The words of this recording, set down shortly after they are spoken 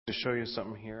To show you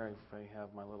something here, if I have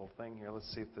my little thing here, let's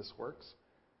see if this works.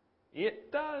 It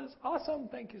does. Awesome.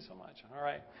 Thank you so much. All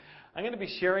right. I'm going to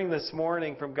be sharing this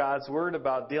morning from God's Word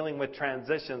about dealing with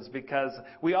transitions, because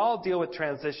we all deal with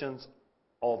transitions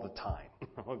all the time,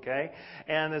 okay?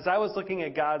 And as I was looking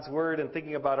at God's Word and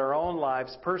thinking about our own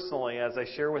lives personally, as I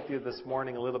share with you this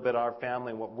morning a little bit of our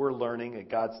family and what we're learning and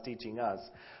God's teaching us,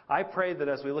 I pray that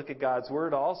as we look at God's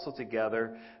Word also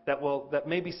together, that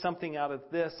maybe something out of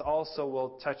this also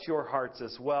will touch your hearts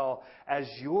as well as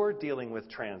you're dealing with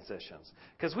transitions.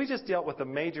 Because we just dealt with a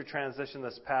major transition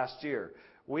this past year.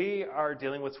 We are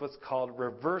dealing with what's called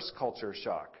reverse culture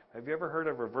shock. Have you ever heard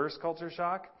of reverse culture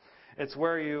shock? It's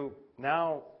where you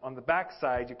now, on the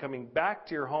backside, you're coming back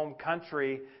to your home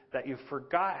country that you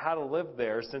forgot how to live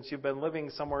there since you've been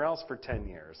living somewhere else for 10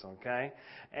 years, okay?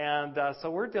 And so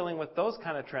we're dealing with those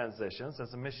kind of transitions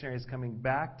as a missionary is coming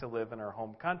back to live in our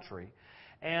home country.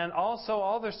 And also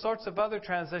all the sorts of other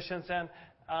transitions. And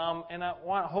I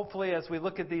want, hopefully, as we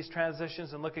look at these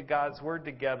transitions and look at God's Word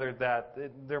together, that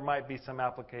there might be some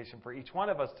application for each one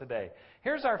of us today.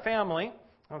 Here's our family,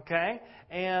 okay?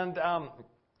 And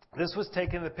this was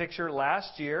taken in the picture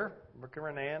last year. Brooke and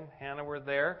Renee and Hannah were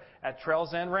there at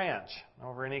Trails End Ranch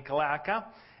over in Ekalaka.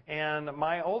 And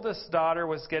my oldest daughter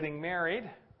was getting married.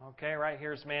 Okay, right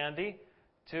here's Mandy,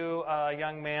 to a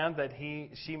young man that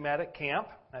she met at camp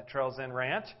at Trails End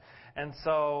Ranch. And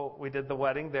so we did the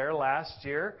wedding there last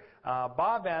year.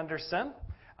 Bob Anderson,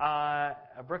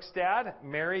 Brooke's dad,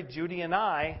 married Judy and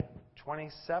I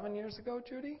 27 years ago,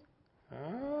 Judy?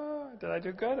 Did I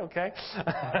do good? Okay.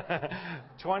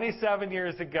 27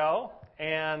 years ago,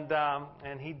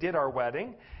 and he did our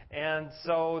wedding. And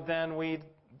so then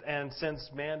since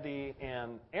Mandy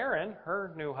and Aaron,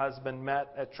 her new husband,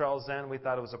 met at Trails End, we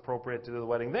thought it was appropriate to do the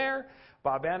wedding there.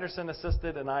 Bob Anderson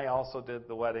assisted, and I also did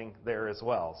the wedding there as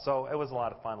well. So it was a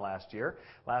lot of fun last year.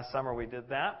 Last summer we did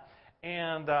that.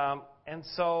 And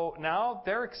so now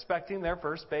they're expecting their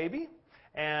first baby,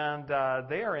 and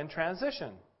they are in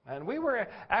transition. And we were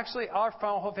actually, our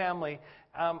whole family,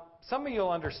 some of you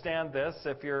will understand this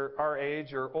if you're our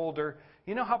age or older.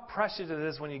 You know how precious it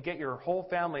is when you get your whole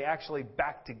family actually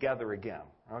back together again.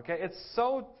 Okay? It's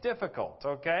so difficult,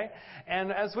 okay?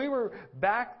 And as we were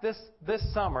back this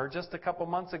summer, just a couple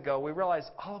months ago, we realized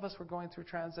all of us were going through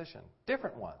transition.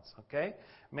 Different ones, okay?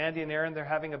 Mandy and Aaron, they're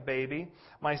having a baby.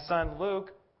 My son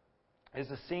Luke is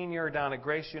a senior down at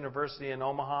Grace University in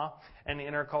Omaha in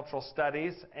intercultural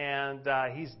studies, and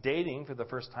he's dating for the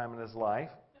first time in his life.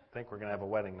 I think we're going to have a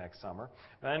wedding next summer.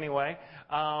 But anyway,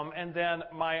 and then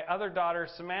my other daughter,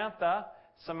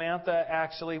 Samantha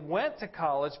actually went to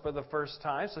college for the first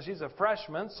time, so she's a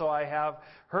freshman, so I have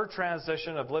her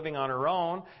transition of living on her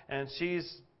own, and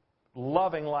she's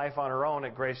loving life on her own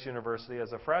at Grace University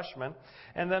as a freshman.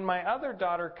 And then my other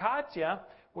daughter, Katya,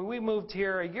 when we moved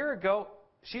here a year ago,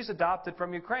 she's adopted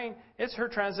from Ukraine. It's her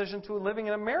transition to living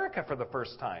in America for the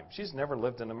first time. She's never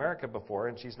lived in America before,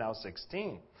 and she's now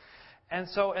 16.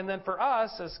 And then for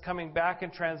us, as coming back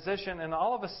in transition, and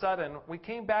all of a sudden, we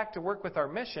came back to work with our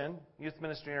mission, Youth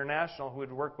Ministry International, who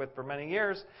we'd worked with for many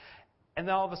years, and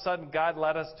then all of a sudden, God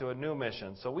led us to a new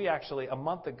mission. So we actually, a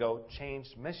month ago,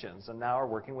 changed missions, and now are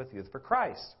working with Youth for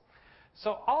Christ.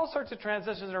 So all sorts of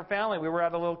transitions in our family. We were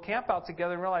at a little camp out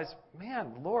together and realized,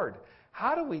 man, Lord,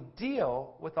 how do we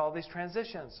deal with all these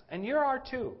transitions? And you are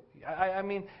too. I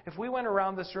mean, if we went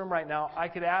around this room right now, I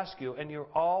could ask you, and you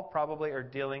all probably are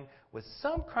dealing with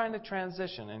some kind of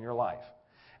transition in your life.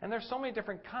 And there's so many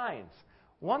different kinds.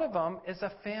 One of them is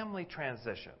a family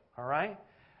transition, all right?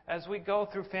 As we go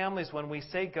through families, when we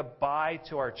say goodbye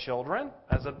to our children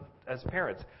as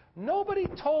parents, nobody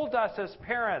told us as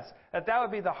parents that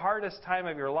would be the hardest time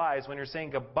of your lives when you're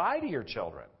saying goodbye to your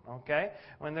children, okay?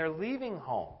 When they're leaving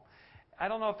home. I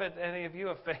don't know if any of you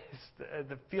have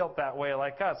felt that way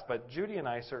like us, but Judy and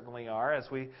I certainly are as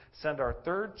we send our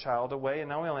third child away, and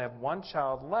now we only have one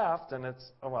child left, and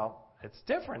it's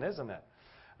different, isn't it?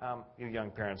 You young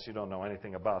parents, you don't know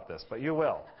anything about this, but you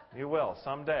will. You will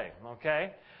someday,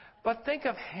 okay? But think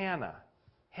of Hannah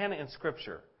in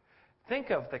Scripture. Think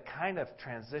of the kind of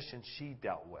transition she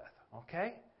dealt with,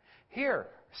 okay? Here,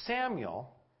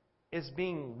 Samuel is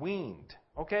being weaned,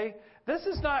 okay? This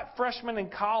is not freshman in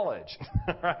college,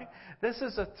 right? This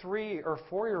is a 3 or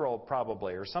 4-year-old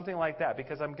probably, or something like that,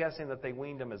 because I'm guessing that they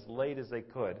weaned him as late as they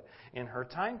could in her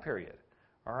time period,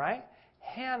 all right?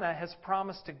 Hannah has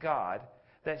promised to God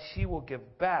that she will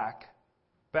give back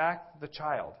the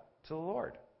child to the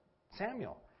Lord,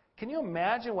 Samuel. Can you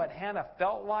imagine what Hannah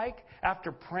felt like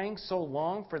after praying so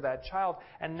long for that child,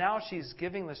 and now she's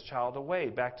giving this child away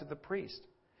back to the priest?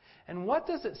 And what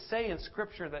does it say in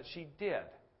Scripture that she did?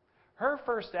 Her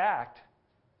first act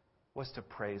was to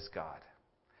praise God.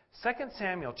 2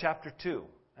 Samuel chapter 2.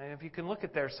 And if you can look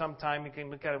at there sometime, you can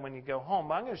look at it when you go home.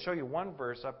 But I'm going to show you one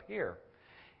verse up here.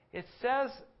 It says,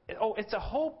 it's a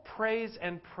whole praise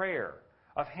and prayer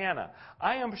of Hannah.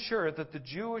 I am sure that the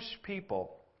Jewish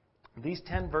people, these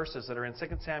 10 verses that are in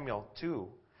 2 Samuel 2,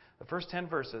 the first 10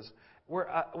 verses,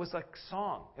 was like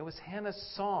song. It was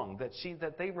Hannah's song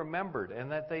that they remembered,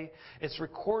 and that it's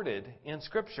recorded in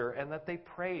Scripture, and that they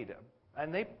prayed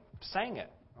and they sang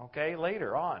it. Okay,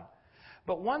 later on.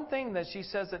 But one thing that she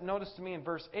says that noticed to me in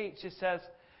verse 8, she says,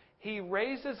 He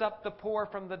raises up the poor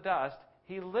from the dust.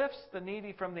 He lifts the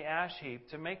needy from the ash heap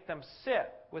to make them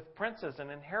sit with princes and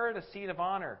inherit a seat of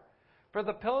honor. For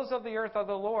the pillars of the earth are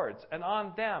the Lord's, and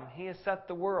on them He has set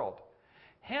the world.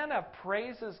 Hannah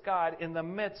praises God in the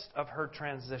midst of her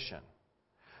transition.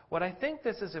 What I think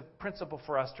this is a principle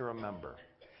for us to remember.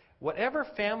 Whatever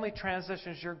family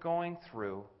transitions you're going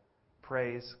through,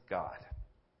 praise God.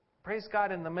 Praise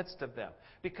God in the midst of them.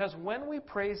 Because when we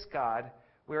praise God,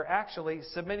 we're actually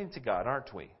submitting to God,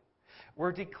 aren't we?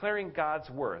 We're declaring God's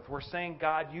worth. We're saying,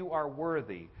 God, you are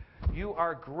worthy. You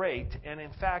are great. And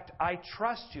in fact, I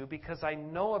trust you because I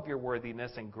know of your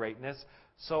worthiness and greatness.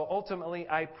 So ultimately,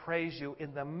 I praise you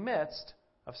in the midst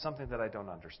of something that I don't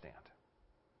understand.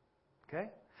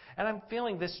 Okay? And I'm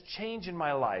feeling this change in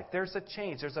my life. There's a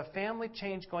change. There's a family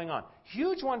change going on.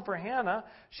 Huge one for Hannah.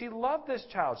 She loved this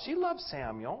child. She loved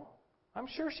Samuel. I'm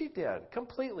sure she did.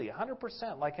 Completely.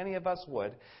 100%, like any of us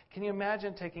would. Can you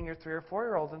imagine taking your 3 or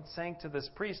 4-year-old and saying to this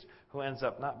priest, who ends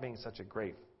up not being such a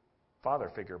great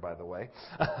father figure, by the way,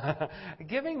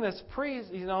 giving this priest,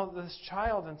 this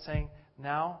child and saying,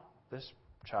 now this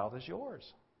child is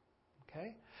yours.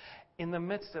 Okay? In the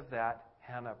midst of that,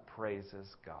 Hannah praises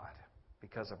God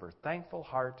because of her thankful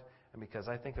heart and because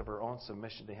I think of her own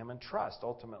submission to Him and trust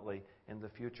ultimately in the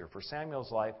future for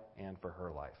Samuel's life and for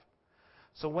her life.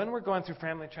 So when we're going through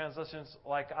family transitions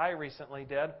like I recently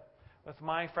did with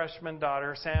my freshman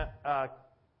daughter,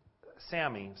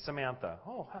 Samantha.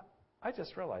 Oh, I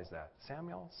just realized that.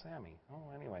 Sammy.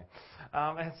 Oh, anyway.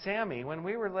 And Sammy, when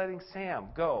we were letting Sam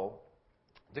go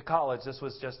to college, this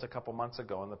was just a couple months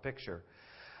ago in the picture,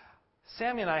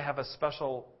 Sammy and I have a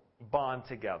special bond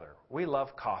together. We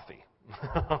love coffee.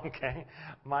 Okay?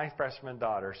 My freshman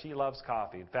daughter, she loves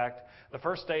coffee. In fact, the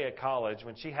first day at college,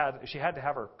 when she had to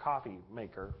have her coffee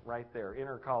maker right there in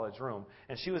her college room,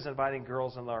 and she was inviting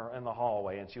girls in the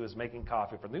hallway, and she was making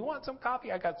coffee for them. You want some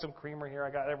coffee? I got some creamer here.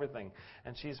 I got everything.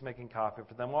 And she's making coffee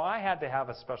for them. Well, I had to have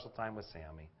a special time with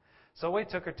Sammy. So we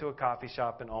took her to a coffee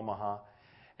shop in Omaha,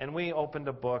 and we opened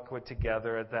a book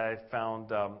together that I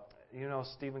found,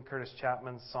 Stephen Curtis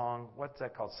Chapman's song, what's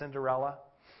that called? Cinderella?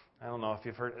 I don't know if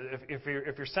you've heard. If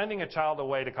you're sending a child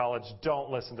away to college,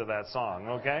 don't listen to that song,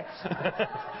 okay?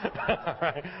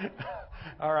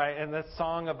 All right. And that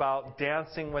song about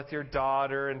dancing with your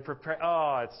daughter and prepare.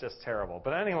 Oh, it's just terrible.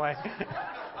 But anyway,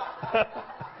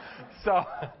 so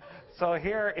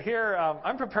here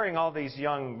I'm preparing all these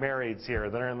young marrieds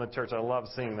here that are in the church. I love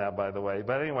seeing that, by the way.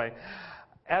 But anyway,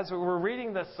 as we were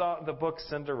reading the book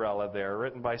Cinderella, there,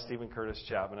 written by Stephen Curtis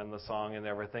Chapman, and the song and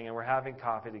everything, and we're having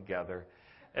coffee together.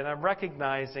 And I'm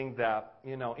recognizing that,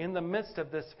 in the midst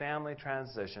of this family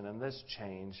transition and this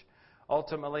change,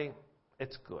 ultimately,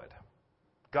 it's good.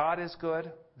 God is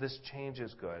good. This change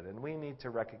is good. And we need to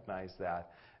recognize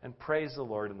that and praise the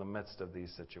Lord in the midst of these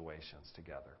situations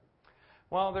together.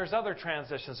 Well, there's other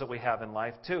transitions that we have in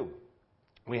life, too.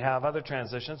 We have other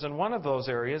transitions, and one of those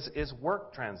areas is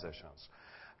work transitions.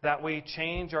 That we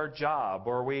change our job,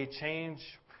 or we change,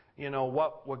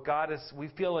 what God is, we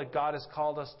feel like God has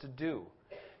called us to do.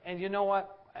 And you know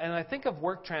what? And I think of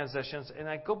work transitions, and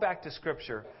I go back to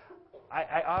Scripture.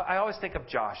 I always think of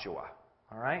Joshua.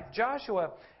 All right? Joshua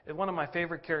is one of my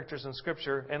favorite characters in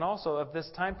Scripture, and also of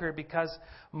this time period, because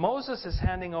Moses is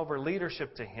handing over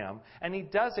leadership to him, and he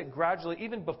does it gradually,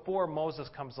 even before Moses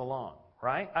comes along.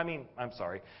 Right?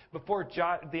 Before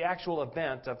the actual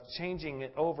event of changing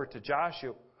it over to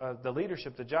Joshua, the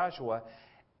leadership to Joshua,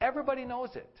 everybody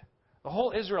knows it. The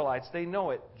whole Israelites, they know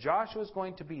it. Joshua is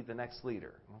going to be the next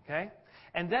leader. Okay?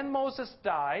 And then Moses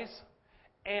dies.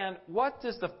 And what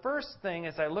is the first thing,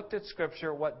 as I looked at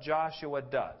Scripture, what Joshua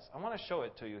does? I want to show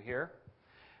it to you here.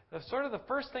 The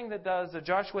first thing that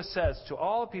Joshua says to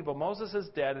all the people, Moses is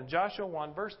dead. In Joshua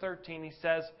 1, verse 13, he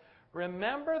says,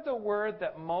 "Remember the word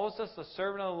that Moses, the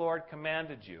servant of the Lord,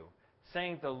 commanded you,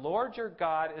 saying, the Lord your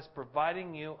God is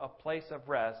providing you a place of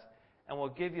rest and will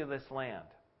give you this land."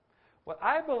 What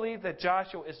I believe that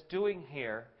Joshua is doing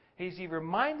here, he's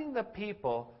reminding the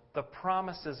people the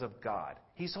promises of God.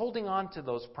 He's holding on to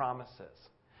those promises.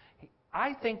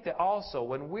 I think that also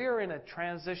when we're in a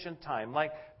transition time,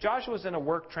 like Joshua's in a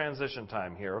work transition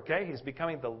time here, okay? He's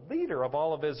becoming the leader of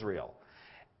all of Israel.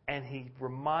 And he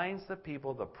reminds the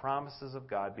people the promises of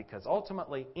God, because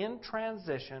ultimately in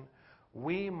transition,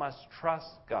 we must trust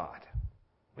God.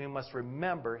 We must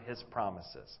remember His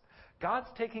promises. God's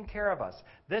taking care of us.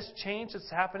 This change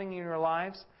that's happening in your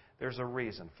lives, there's a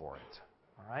reason for it.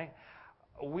 All right?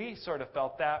 We sort of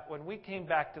felt that when we came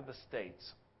back to the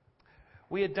States.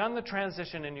 We had done the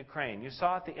transition in Ukraine. You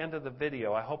saw at the end of the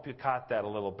video, I hope you caught that a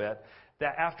little bit,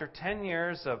 that after 10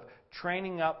 years of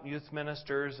training up youth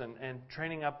ministers and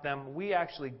training up them, we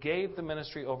actually gave the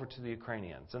ministry over to the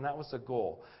Ukrainians. And that was the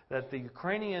goal, that the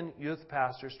Ukrainian youth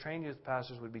pastors, trained youth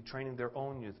pastors, would be training their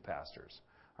own youth pastors.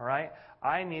 All right?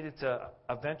 I needed to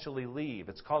eventually leave.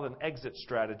 It's called an exit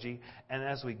strategy. And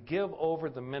as we give over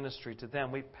the ministry to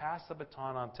them, we pass the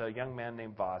baton on to a young man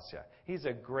named Vasya. He's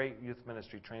a great youth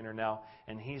ministry trainer now,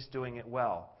 and he's doing it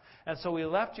well. And so we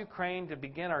left Ukraine to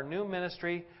begin our new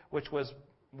ministry, which was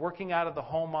working out of the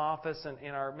home office and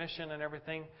in our mission and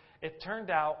everything. It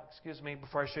turned out,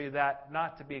 before I show you that,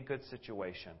 not to be a good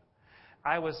situation.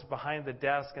 I was behind the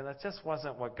desk, and that just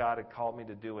wasn't what God had called me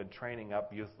to do in training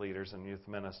up youth leaders and youth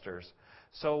ministers.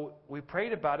 So we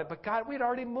prayed about it, but God, we'd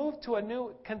already moved to a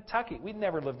new Kentucky. We'd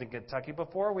never lived in Kentucky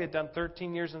before. We had done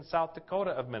 13 years in South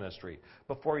Dakota of ministry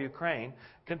before Ukraine.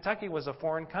 Kentucky was a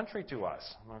foreign country to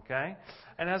us, okay?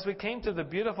 And as we came to the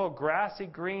beautiful grassy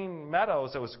green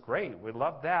meadows, it was great. We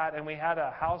loved that, and we had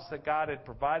a house that God had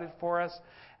provided for us.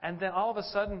 And then all of a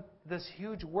sudden, this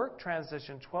huge work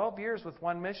transition, 12 years with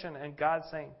one mission, and God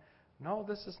saying, no,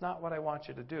 this is not what I want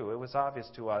you to do. It was obvious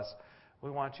to us.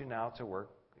 We want you now to work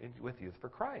with Youth for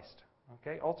Christ.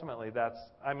 Okay? Ultimately,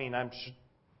 I'm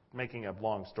making a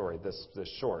long story this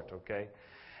short, okay?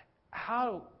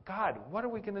 God, what are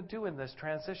we going to do in this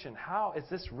transition? Is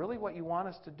this really what you want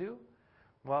us to do?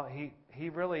 Well,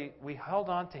 we held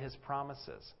on to His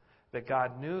promises, that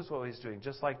God knew what He's doing,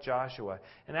 just like Joshua.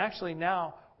 And actually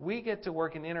now, we get to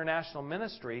work in international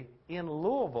ministry in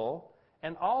Louisville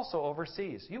and also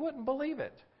overseas. You wouldn't believe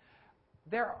it.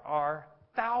 There are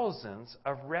thousands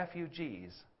of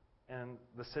refugees in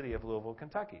the city of Louisville,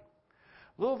 Kentucky.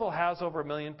 Louisville has over 1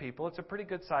 million people. It's a pretty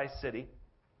good-sized city.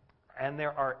 And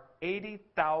there are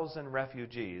 80,000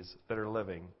 refugees that are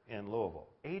living in Louisville.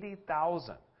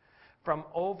 80,000 from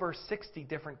over 60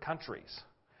 different countries.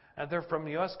 And they're from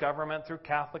the U.S. government through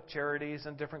Catholic charities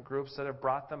and different groups that have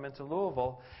brought them into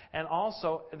Louisville. And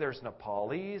also, there's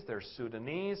Nepalese, there's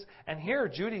Sudanese. And here,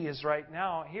 Judy is right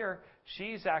now here.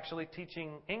 She's actually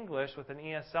teaching English with an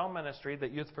ESL ministry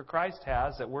that Youth for Christ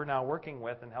has that we're now working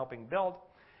with and helping build.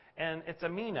 And it's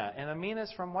Amina. And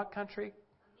Amina's from what country?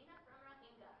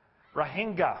 Amina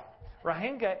from Rohingya.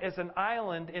 Rohingya is an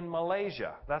island in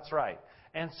Malaysia. That's right.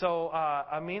 And so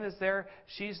Amina's there.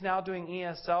 She's now doing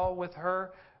ESL with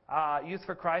her. Youth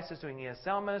for Christ is doing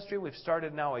ESL ministry. We've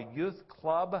started now a youth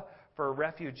club for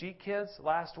refugee kids.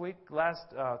 Last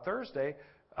Thursday,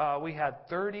 we had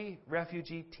 30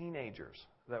 refugee teenagers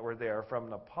that were there from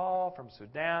Nepal, from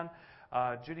Sudan.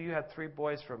 Judy, you had 3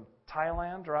 boys from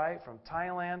Thailand, right? From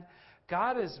Thailand.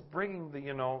 God is bringing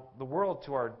the world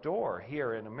to our door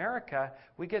here in America.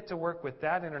 We get to work with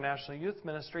that international youth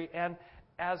ministry, and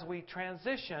as we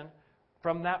transition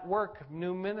from that work,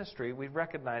 new ministry, we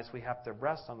recognize we have to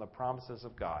rest on the promises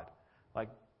of God. Like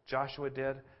Joshua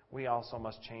did, we also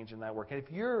must change in that work. And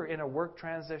if you're in a work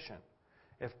transition,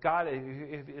 if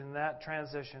in that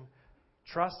transition,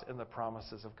 trust in the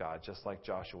promises of God, just like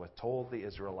Joshua told the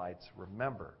Israelites,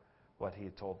 remember what he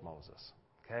told Moses.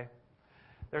 Okay?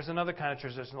 There's another kind of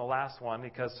transition, the last one,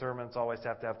 because sermons always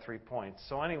have to have 3 points.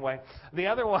 So anyway, the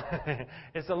other one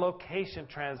is a location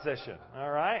transition.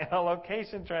 All right? A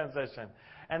location transition.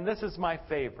 And this is my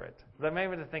favorite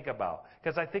to think about,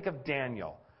 because I think of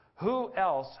Daniel. Who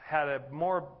else had a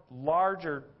more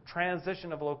larger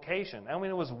transition of location? I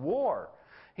mean, it was war.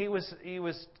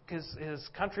 His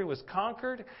country was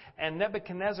conquered, and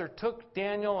Nebuchadnezzar took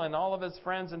Daniel and all of his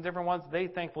friends and different ones. They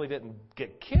thankfully didn't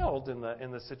get killed in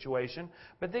the situation,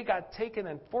 but they got taken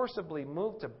and forcibly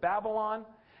moved to Babylon,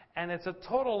 and it's a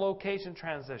total location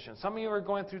transition. Some of you are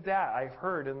going through that. I've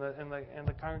heard in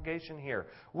the congregation here.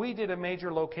 We did a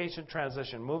major location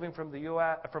transition, moving from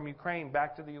Ukraine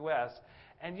back to the U.S.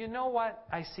 And you know what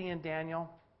I see in Daniel?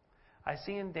 I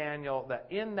see in Daniel that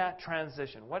in that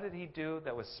transition, what did he do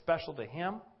that was special to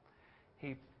him?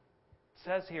 He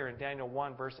says here in Daniel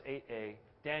 1, verse 8a,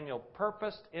 Daniel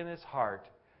purposed in his heart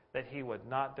that he would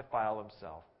not defile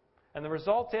himself. And the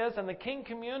result is, and the king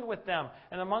communed with them,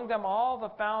 and among them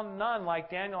all found none like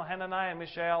Daniel, Hananiah,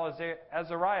 Mishael,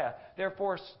 Azariah.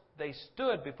 Therefore they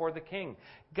stood before the king.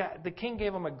 The king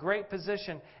gave them a great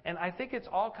position. And I think it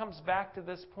all comes back to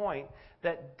this point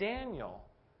that Daniel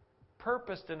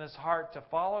purposed in his heart to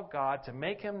follow God, to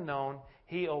make Him known.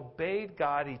 He obeyed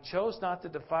God. He chose not to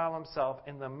defile himself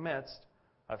in the midst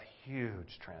of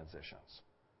huge transitions.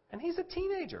 And he's a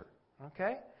teenager,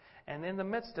 okay? And in the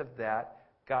midst of that,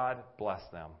 God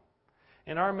blessed them.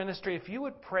 In our ministry, if you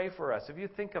would pray for us, if you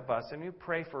think of us and you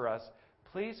pray for us,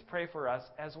 please pray for us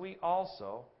as we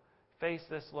also face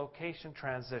this location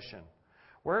transition.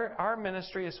 Our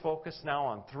ministry is focused now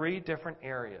on 3 different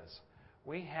areas.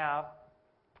 We have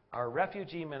our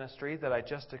refugee ministry that I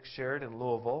just shared in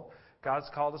Louisville. God's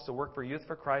called us to work for Youth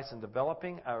for Christ and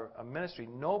developing a ministry.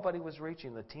 Nobody was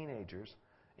reaching the teenagers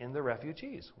in the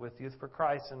refugees with Youth for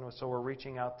Christ, and so we're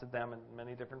reaching out to them in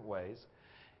many different ways.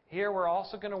 Here we're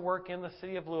also going to work in the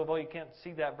city of Louisville. You can't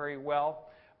see that very well,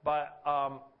 but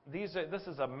this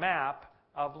is a map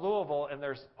of Louisville, and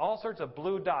there's all sorts of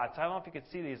blue dots. I don't know if you can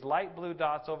see these light blue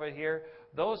dots over here.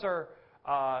 Those are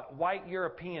white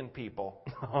European people,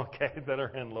 okay, that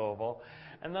are in Louisville.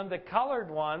 And then the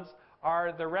colored ones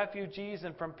are the refugees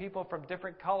and from people from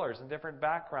different colors and different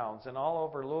backgrounds and all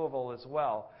over Louisville as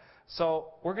well.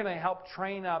 So we're going to help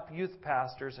train up youth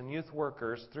pastors and youth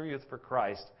workers through Youth for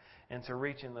Christ into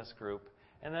reaching this group.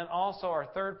 And then also our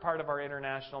third part of our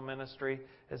international ministry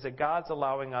is that God's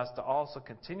allowing us to also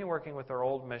continue working with our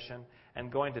old mission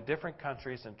and going to different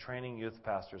countries and training youth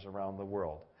pastors around the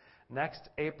world. Next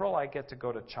April, I get to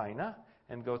go to China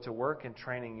and go to work in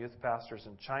training youth pastors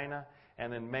in China.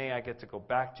 And in May, I get to go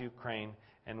back to Ukraine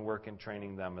and work in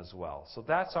training them as well. So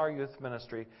that's our youth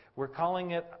ministry. We're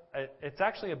calling it, it's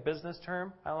actually a business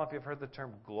term. I don't know if you've heard the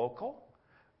term glocal.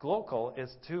 Glocal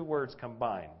is 2 words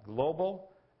combined,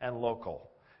 global and local.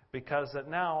 Because that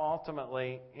now,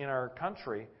 ultimately, in our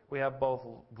country, we have both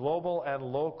global and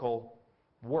local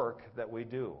work that we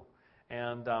do.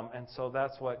 And so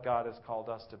that's what God has called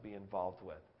us to be involved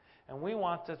with. And we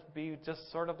want to be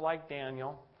just sort of like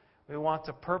Daniel. We want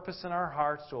to purpose in our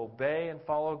hearts to obey and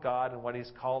follow God and what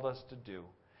He's called us to do.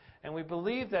 And we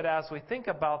believe that as we think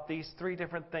about these 3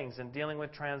 different things in dealing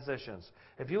with transitions,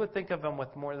 if you would think of them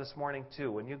with more this morning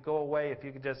too, when you go away, if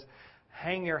you could just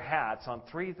hang your hats on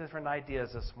 3 different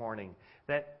ideas this morning,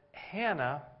 that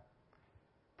Hannah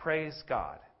praised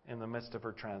God in the midst of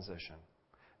her transition.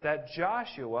 That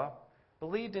Joshua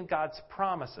believed in God's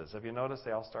promises. Have you noticed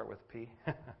they all start with P?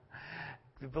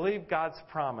 Believed God's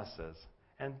promises.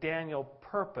 And Daniel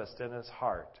purposed in his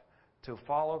heart to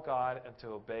follow God and to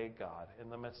obey God in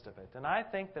the midst of it. And I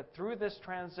think that through this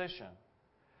transition,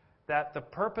 that the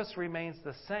purpose remains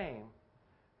the same,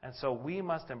 and so we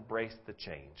must embrace the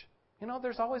change. You know,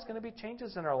 there's always going to be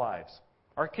changes in our lives.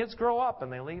 Our kids grow up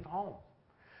and they leave home.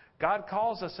 God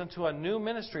calls us into a new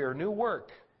ministry or new work,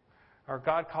 or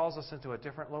God calls us into a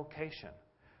different location.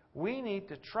 We need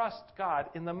to trust God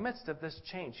in the midst of this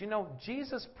change. You know,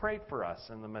 Jesus prayed for us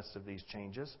in the midst of these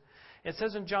changes. It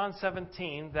says in John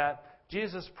 17 that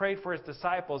Jesus prayed for His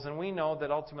disciples, and we know that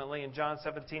ultimately in John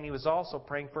 17 He was also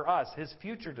praying for us, His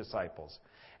future disciples.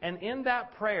 And in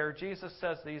that prayer, Jesus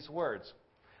says these words,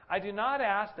 "I do not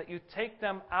ask that you take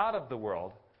them out of the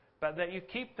world, but that you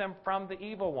keep them from the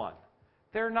evil one.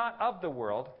 They're not of the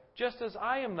world, just as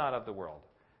I am not of the world.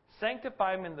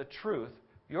 Sanctify them in the truth.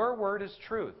 Your word is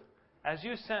truth. As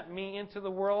you sent me into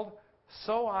the world,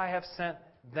 so I have sent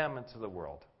them into the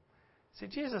world." See,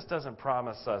 Jesus doesn't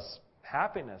promise us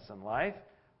happiness in life,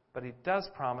 but He does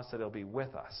promise that He'll be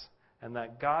with us, and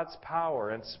that God's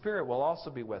power and Spirit will also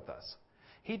be with us.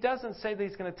 He doesn't say that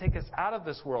He's going to take us out of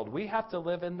this world. We have to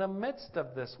live in the midst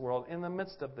of this world, in the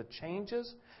midst of the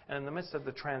changes, and in the midst of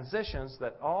the transitions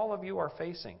that all of you are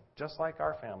facing, just like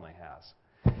our family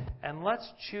has. And let's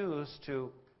choose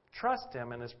to trust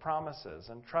Him and His promises,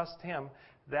 and trust Him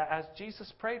that as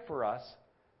Jesus prayed for us,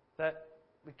 that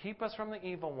to keep us from the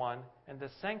evil one and to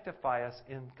sanctify us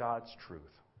in God's truth.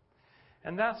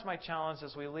 And that's my challenge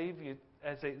as we leave you,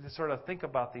 as I sort of think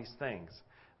about these things.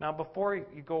 Now, before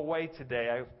you go away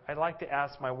today, I'd like to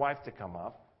ask my wife to come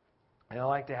up, and I'd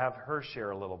like to have her share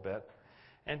a little bit.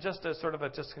 And just as sort of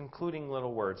just concluding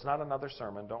little words, not another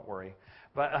sermon, don't worry,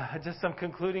 but just some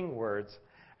concluding words,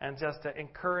 and just to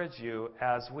encourage you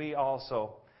as we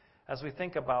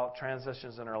think about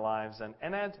transitions in our lives.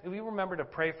 And as we remember to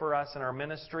pray for us in our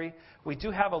ministry, we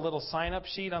do have a little sign-up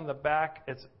sheet on the back.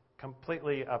 It's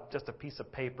completely just a piece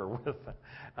of paper with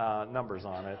numbers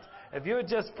on it. If you would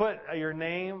just put your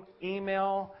name,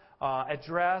 email,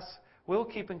 address, we'll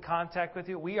keep in contact with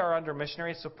you. We are under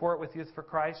missionary support with Youth for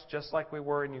Christ, just like we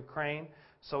were in Ukraine.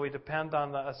 So we depend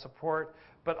on the support,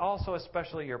 but also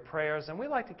especially your prayers. And we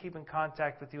like to keep in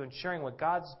contact with you and sharing what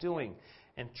God's doing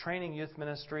in training youth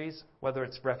ministries, whether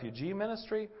it's refugee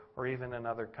ministry or even in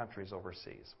other countries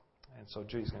overseas. And so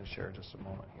Judy's going to share just a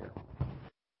moment here.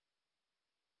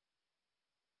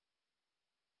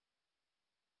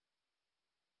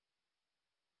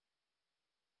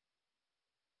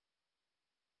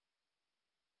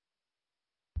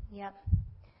 Yep.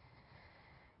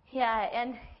 Yeah,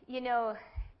 and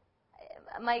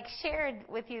Mike shared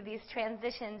with you these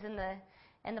transitions,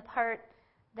 and the part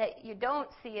that you don't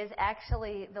see is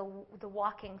actually the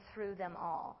walking through them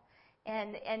all,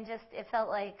 and just it felt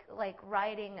like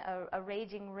riding a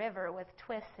raging river with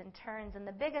twists and turns, and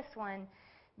the biggest one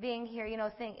being here,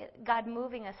 God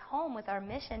moving us home with our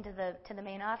mission to the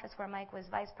main office where Mike was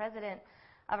vice president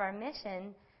of our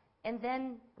mission, and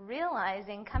then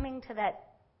realizing coming to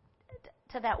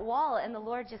that wall, and the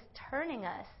Lord just turning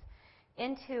us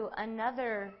into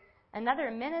another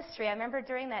ministry. I remember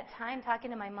during that time talking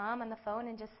to my mom on the phone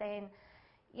and just saying,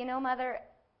 Mother,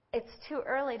 it's too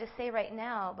early to say right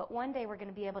now, but one day we're going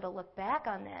to be able to look back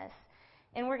on this,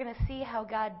 and we're going to see how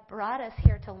God brought us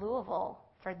here to Louisville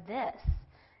for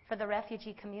the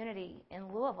refugee community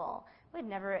in Louisville. We'd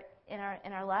never in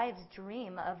our lives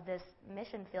dream of this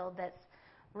mission field that's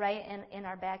right in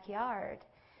our backyard.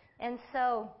 And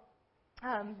so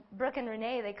Brooke and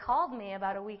Renee, they called me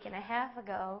about a week and a half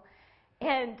ago,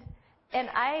 and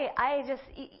I just,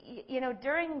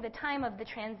 during the time of the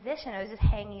transition, I was just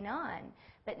hanging on.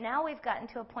 But now we've gotten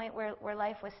to a point where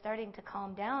life was starting to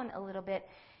calm down a little bit,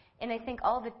 and I think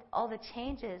all the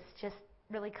changes just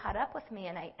really caught up with me,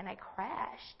 and I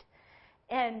crashed.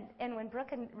 And when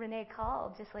Brooke and Renee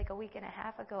called just like a week and a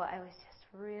half ago, I was just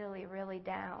really, really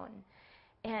down,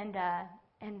 and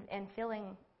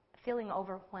feeling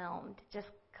overwhelmed, just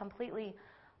completely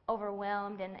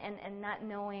overwhelmed, and not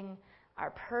knowing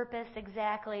our purpose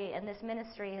exactly. And this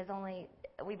ministry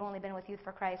we've only been with Youth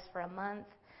for Christ for a month,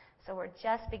 so we're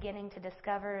just beginning to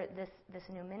discover this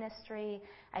new ministry.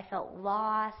 I felt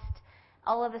lost.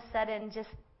 All of a sudden, just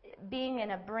being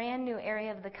in a brand new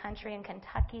area of the country in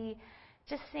Kentucky,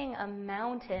 just seeing a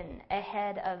mountain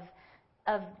ahead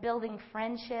of building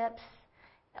friendships.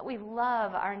 We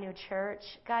love our new church.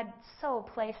 God so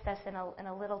placed us in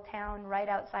a little town right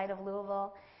outside of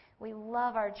Louisville. We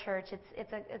love our church.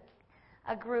 It's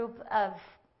a group of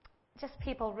just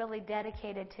people really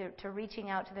dedicated to reaching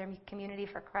out to their community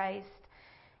for Christ.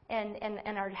 And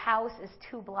our house is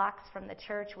 2 blocks from the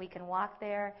church. We can walk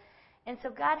there. And so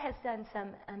God has done some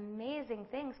amazing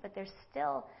things, but there's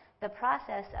still the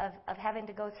process of having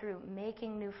to go through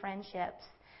making new friendships.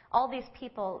 All these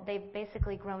people, they've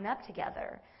basically grown up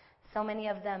together. So many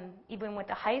of them even went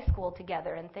to high school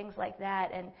together and things like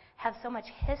that, and have so much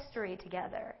history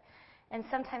together. And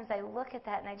sometimes I look at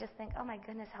that and I just think, oh my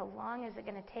goodness, how long is it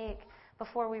going to take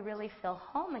before we really feel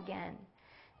home again?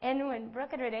 And when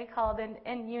Brooke and Renee called, and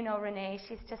Renee,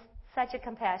 she's just such a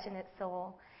compassionate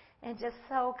soul, and just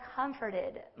so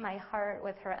comforted my heart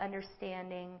with her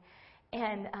understanding,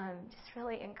 and just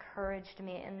really encouraged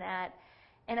me in that.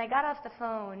 And I got off the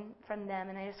phone from them,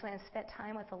 and I just went and spent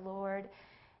time with the Lord.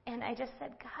 And I just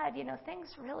said, God, things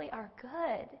really are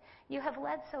good. You have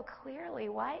led so clearly.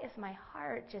 Why is my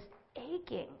heart just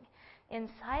aching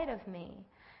inside of me?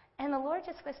 And the Lord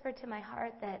just whispered to my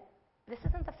heart that this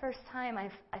isn't the first time I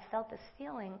felt this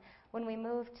feeling. When we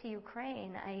moved to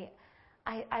Ukraine,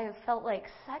 I felt like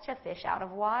such a fish out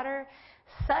of water,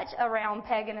 such a round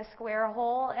peg in a square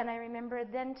hole. And I remember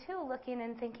then, too, looking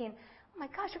and thinking, oh my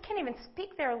gosh, we can't even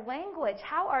speak their language.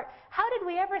 How did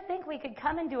we ever think we could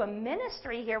come and do a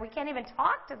ministry here? We can't even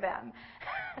talk to them.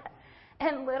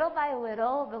 And little by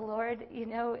little, the Lord,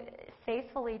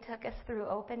 faithfully took us through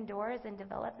open doors and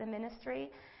developed the ministry.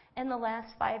 In the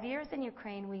last 5 years in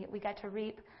Ukraine, we got to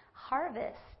reap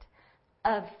harvest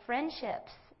of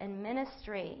friendships and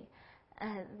ministry,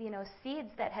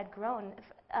 seeds that had grown,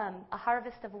 a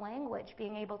harvest of language,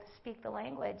 being able to speak the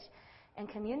language and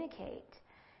communicate.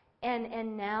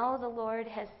 And now the Lord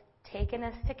has taken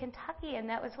us to Kentucky, and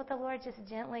that was what the Lord just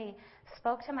gently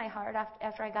spoke to my heart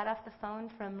after I got off the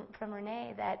phone from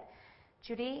Renee, that,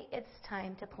 Judy, it's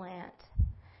time to plant.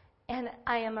 And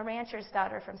I am a rancher's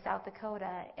daughter from South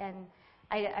Dakota, and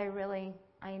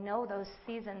I know those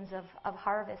seasons of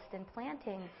harvest and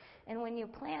planting. And when you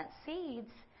plant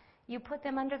seeds, you put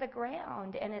them under the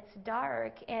ground, and it's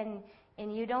dark, and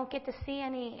you don't get to see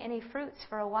any fruits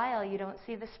for a while. You don't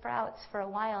see the sprouts for a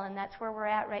while, and that's where we're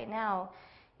at right now,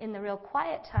 in the real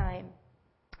quiet time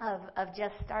of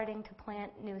just starting to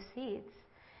plant new seeds.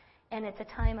 And it's a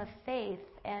time of faith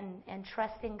and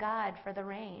trusting God for the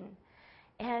rain.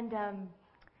 And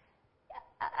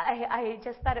I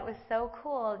just thought it was so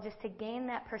cool just to gain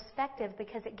that perspective,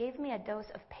 because it gave me a dose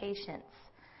of patience.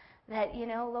 that,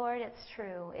 Lord, it's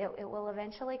true. It will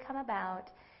eventually come about.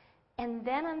 And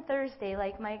then on Thursday,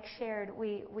 like Mike shared,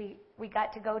 we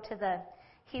got to go to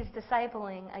he's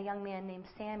discipling a young man named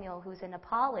Samuel who's a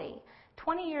Nepali,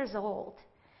 20 years old.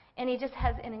 And he just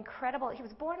has he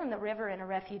was born on the river in a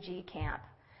refugee camp.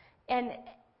 And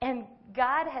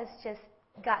God has just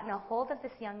gotten a hold of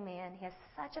this young man. He has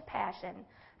such a passion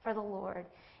for the Lord.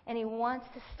 And he wants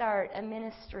to start a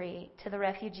ministry to the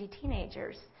refugee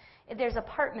teenagers. There's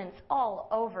apartments all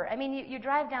over. I mean, you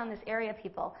drive down this area,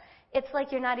 people. It's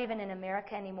like you're not even in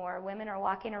America anymore. Women are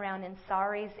walking around in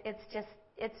saris. It's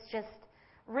just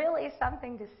really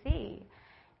something to see.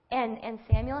 And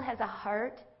Samuel has a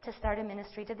heart to start a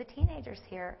ministry to the teenagers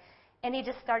here. And he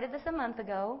just started this a month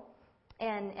ago.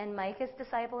 And Mike is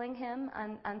discipling him.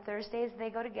 On Thursdays, they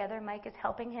go together. Mike is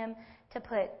helping him to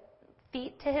put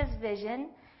feet to his vision.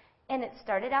 And it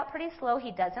started out pretty slow.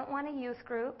 He doesn't want a youth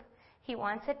group. He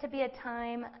wants it to be a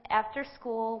time after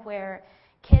school where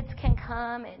kids can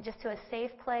come just to a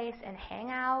safe place and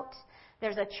hang out.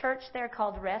 There's a church there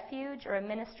called Refuge, or a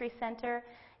ministry center.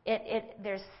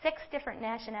 There's 6 different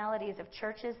nationalities of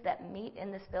churches that meet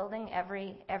in this building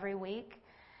every week.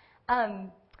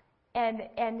 And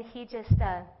he just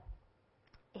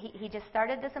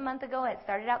started this a month ago. It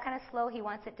started out kind of slow. He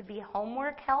wants it to be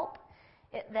homework help,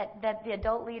 that the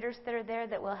adult leaders that are there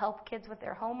that will help kids with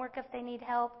their homework if they need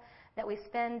help, that we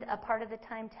spend a part of the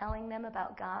time telling them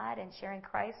about God and sharing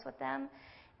Christ with them,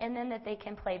 and then that they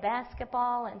can play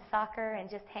basketball and soccer and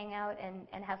just hang out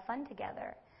and have fun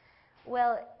together.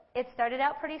 Well, it started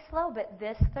out pretty slow, but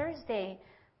this Thursday,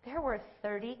 there were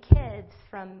 30 kids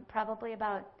from probably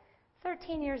about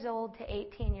 13 years old to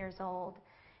 18 years old.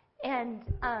 And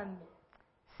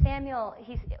Samuel,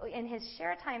 in his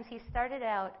share times, he started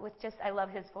out with I love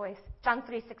his voice, John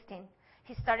 3:16.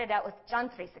 He started out with John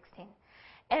 3:16.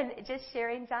 And just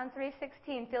sharing John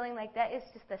 3:16, feeling like that is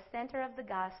just the center of the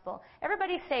gospel.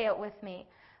 Everybody say it with me.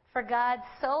 For God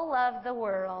so loved the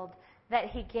world that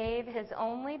he gave his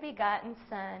only begotten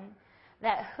Son,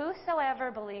 that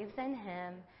whosoever believes in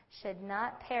him should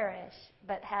not perish,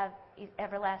 but have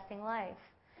everlasting life.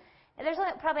 And there's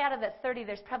probably out of the 30,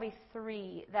 there's probably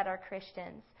 3 that are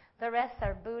Christians. The rest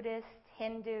are Buddhist,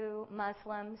 Hindu,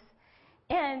 Muslims.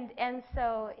 And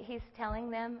so he's telling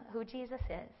them who Jesus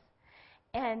is.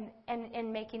 And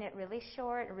making it really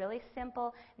short, really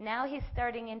simple. Now he's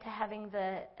starting into having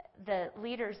the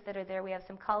leaders that are there. We have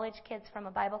some college kids from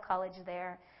a Bible college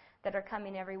there that are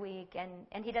coming every week.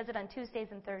 And he does it on Tuesdays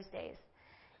and Thursdays.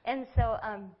 And so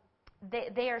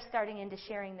they are starting into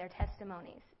sharing their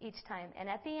testimonies each time. And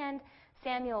at the end,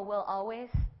 Samuel will always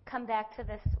come back to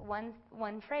this one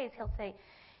phrase. He'll say,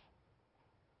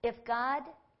 if God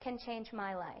can change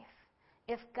my life,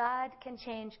 if God can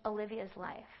change Olivia's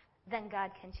life, then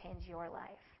God can change your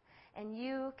life. And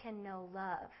you can know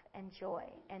love and joy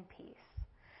and peace.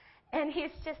 And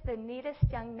he's just the neatest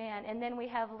young man. And then we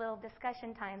have little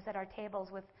discussion times at our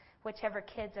tables with whichever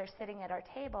kids are sitting at our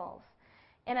tables.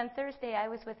 And on Thursday, I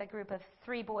was with a group of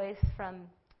 3 boys from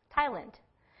Thailand.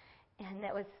 And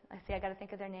that was, I got to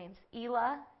think of their names,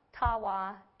 Ela,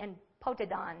 Tawa, and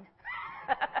Potadon.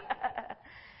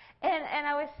 and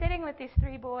I was sitting with these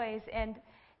 3 boys, and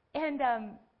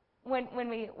when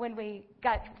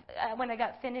I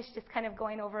got finished just kind of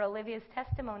going over Olivia's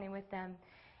testimony with them,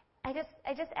 I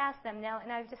just asked them now,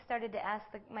 and I've just started to ask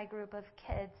my group of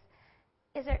kids,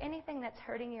 is there anything that's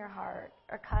hurting your heart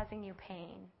or causing you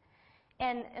pain?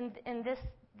 And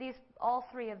all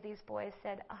 3 of these boys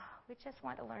said, we just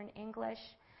want to learn English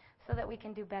so that we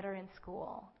can do better in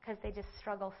school, because they just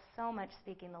struggle so much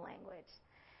speaking the language.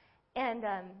 And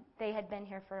they had been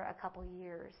here for a couple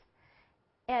years.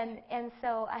 And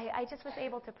so I just was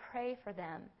able to pray for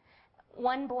them.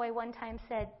 One boy one time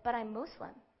said, but I'm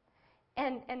Muslim.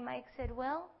 And Mike said,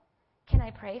 well, can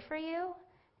I pray for you?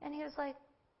 And he was like,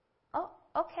 oh,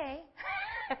 okay.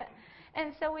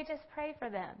 And so we just pray for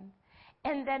them.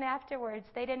 And then afterwards,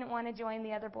 they didn't want to join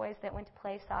the other boys that went to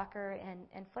play soccer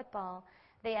and football.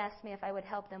 They asked me if I would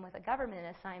help them with a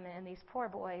government assignment, and these poor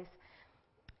boys,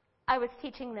 I was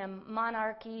teaching them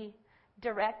monarchy,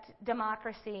 direct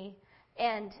democracy,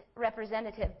 and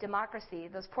representative democracy.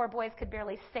 Those poor boys could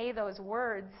barely say those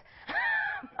words,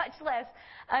 much less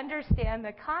understand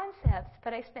the concepts.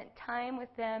 But I spent time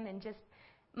with them, and just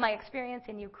my experience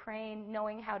in Ukraine,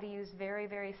 knowing how to use very,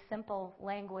 very simple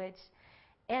language.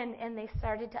 And they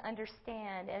started to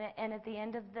understand. And at the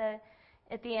end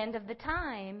of the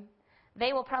time,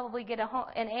 they will probably get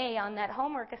an A on that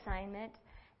homework assignment.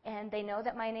 And they know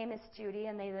that my name is Judy,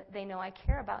 and they know I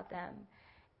care about them.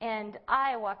 And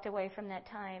I walked away from that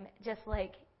time just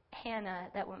like Hannah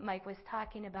that Mike was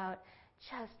talking about,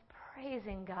 just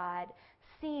praising God,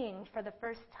 seeing for the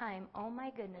first time, oh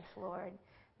my goodness, Lord,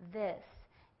 this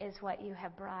is what you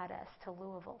have brought us to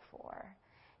Louisville for.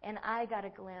 And I got a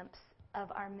glimpse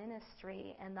of our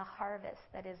ministry and the harvest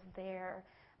that is there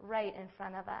right in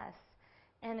front of us.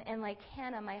 And like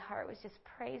Hannah, my heart was just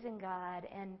praising God.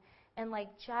 And like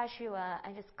Joshua,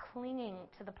 I'm just clinging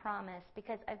to the promise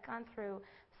because I've gone through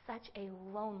such a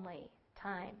lonely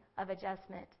time of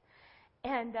adjustment.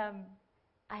 And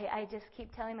I just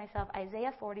keep telling myself,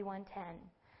 Isaiah 41:10,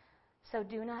 so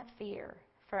do not fear,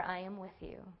 for I am with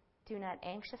you. Do not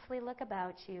anxiously look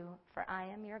about you, for I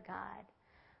am your God.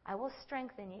 I will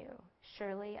strengthen you.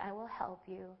 Surely I will help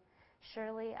you.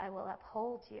 Surely I will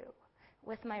uphold you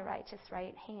with my righteous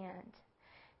right hand.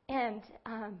 And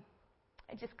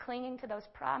just clinging to those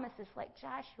promises like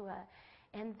Joshua.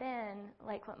 And then,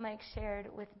 like what Mike shared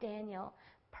with Daniel,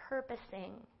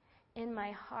 purposing in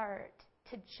my heart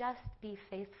to just be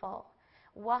faithful.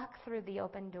 Walk through the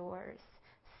open doors.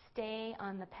 Stay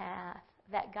on the path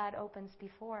that God opens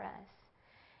before us.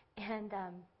 And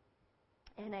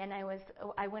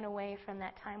I went away from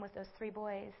that time with those 3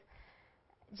 boys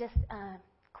just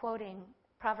quoting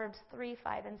Proverbs 3,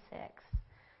 5, and 6.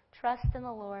 Trust in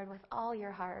the Lord with all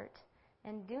your heart,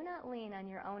 and do not lean on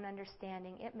your own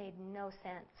understanding. It made no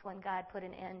sense when God put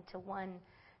an end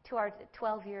to our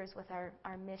 12 years with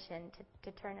our mission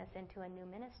to turn us into a new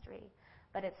ministry.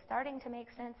 But it's starting to make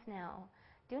sense now.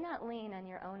 Do not lean on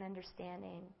your own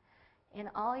understanding. In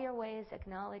all your ways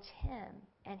acknowledge Him,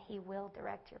 and He will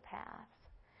direct your paths.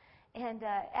 And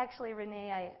actually,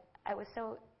 Renee, I was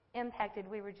so impacted.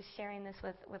 We were just sharing this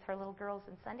with her little girls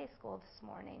in Sunday school this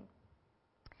morning.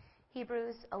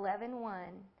 Hebrews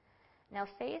 11:1. Now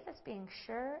faith is being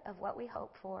sure of what we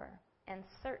hope for and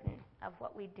certain of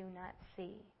what we do not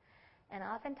see. And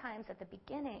oftentimes at the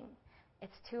beginning,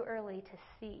 it's too early to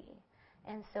see.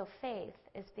 And so faith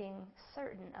is being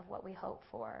certain of what we hope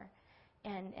for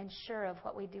and sure of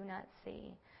what we do not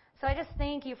see. So I just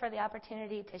thank you for the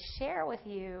opportunity to share with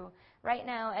you right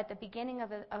now at the beginning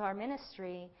of our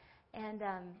ministry. And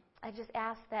I just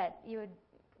ask that you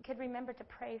could remember to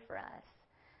pray for us,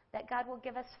 that God will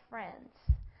give us friends,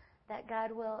 that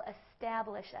God will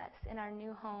establish us in our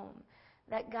new home,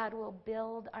 that God will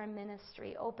build our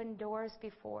ministry, open doors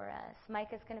before us.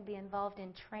 Mike is going to be involved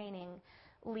in training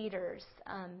leaders,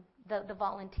 the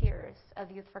volunteers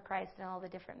of Youth for Christ and all the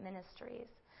different ministries.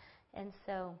 And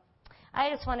so I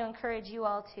just want to encourage you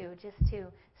all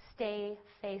to stay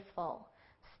faithful,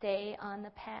 stay on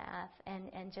the path,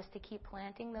 and just to keep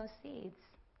planting those seeds.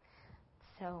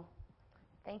 So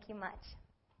thank you much.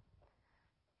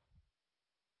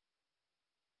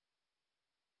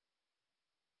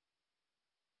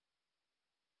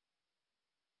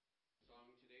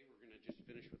 Today we're going to just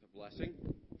finish with a blessing.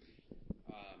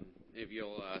 If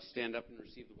you'll stand up and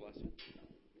receive the blessing.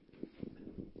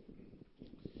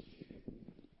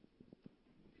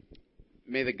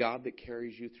 May the God that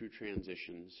carries you through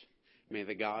transitions, may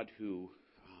the God who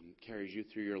carries you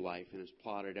through your life and has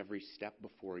plotted every step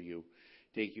before you,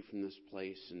 take you from this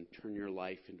place and turn your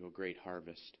life into a great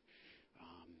harvest.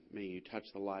 May you touch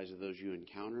the lives of those you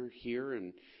encounter here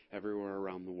and everywhere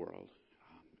around the world.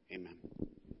 Amen.